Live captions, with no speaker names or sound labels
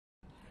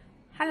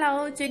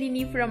Hello,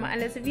 Jenny from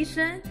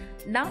VISOIN.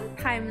 Long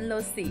time no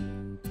see.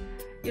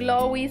 You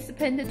know, we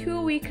spent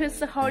 2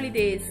 weeks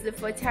holidays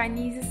for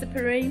Chinese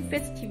Spring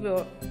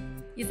Festival.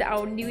 It's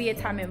our New Year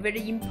time, a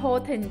very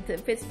important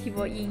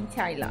festival in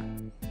China.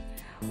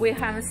 We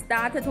have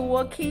started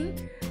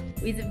working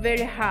with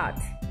very hard.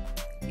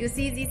 You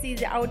see, this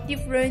is our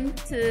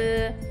different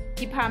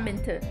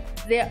department.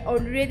 They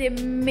already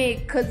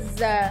make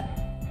the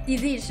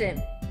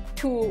decision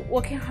to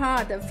work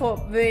hard for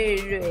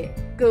very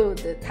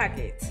good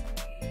target,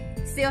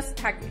 sales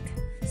target.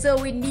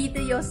 So we need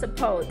your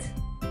support.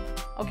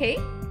 Okay?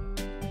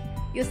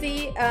 You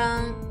see,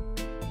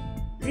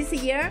 this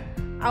year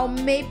our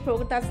main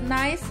product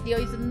line still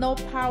is no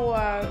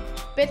power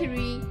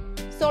battery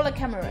solar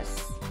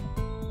cameras.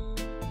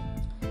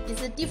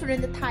 It's a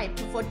different type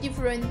for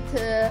different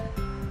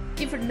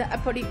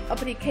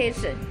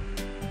application.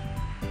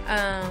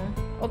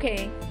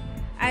 Okay,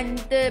 and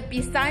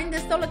beside the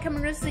solar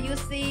cameras, you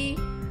see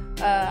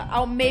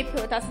our main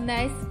product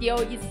line still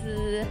is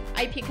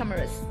IP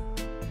cameras.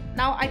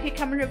 Now IP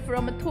camera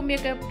from 2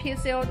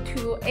 megapixel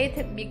to 8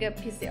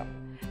 megapixel,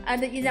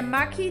 and in the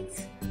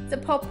market, the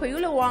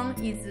popular one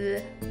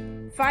is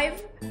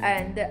 5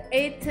 and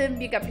 8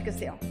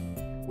 megapixel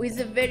with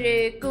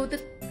very good,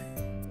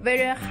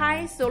 very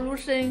high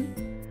resolution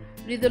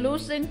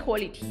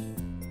quality.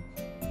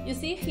 You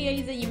see here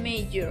is the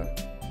image.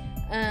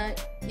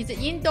 It's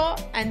indoor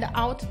and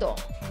outdoor.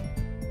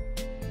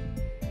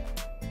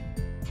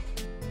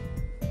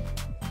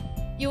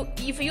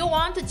 If you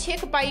want to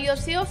check by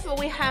yourself,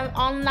 we have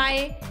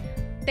online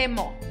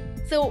demo,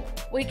 so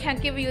we can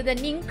give you the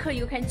link.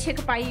 You can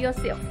check by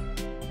yourself.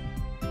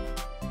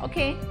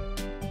 Okay.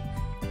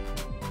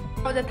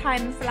 All the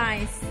time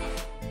flies.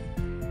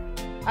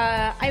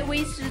 I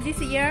wish this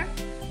year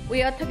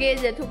we are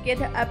together to get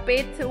a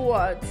better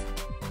world.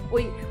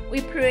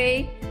 We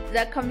pray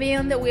the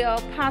command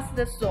will pass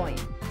the soil.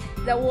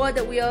 The world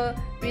will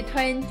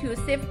return to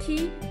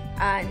safety,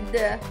 and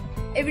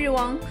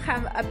everyone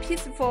have a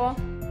peaceful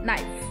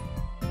life.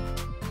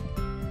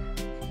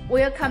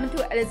 Welcome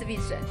to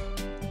VISOIN.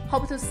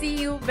 Hope to see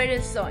you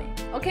very soon.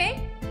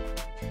 Okay?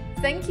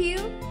 Thank you.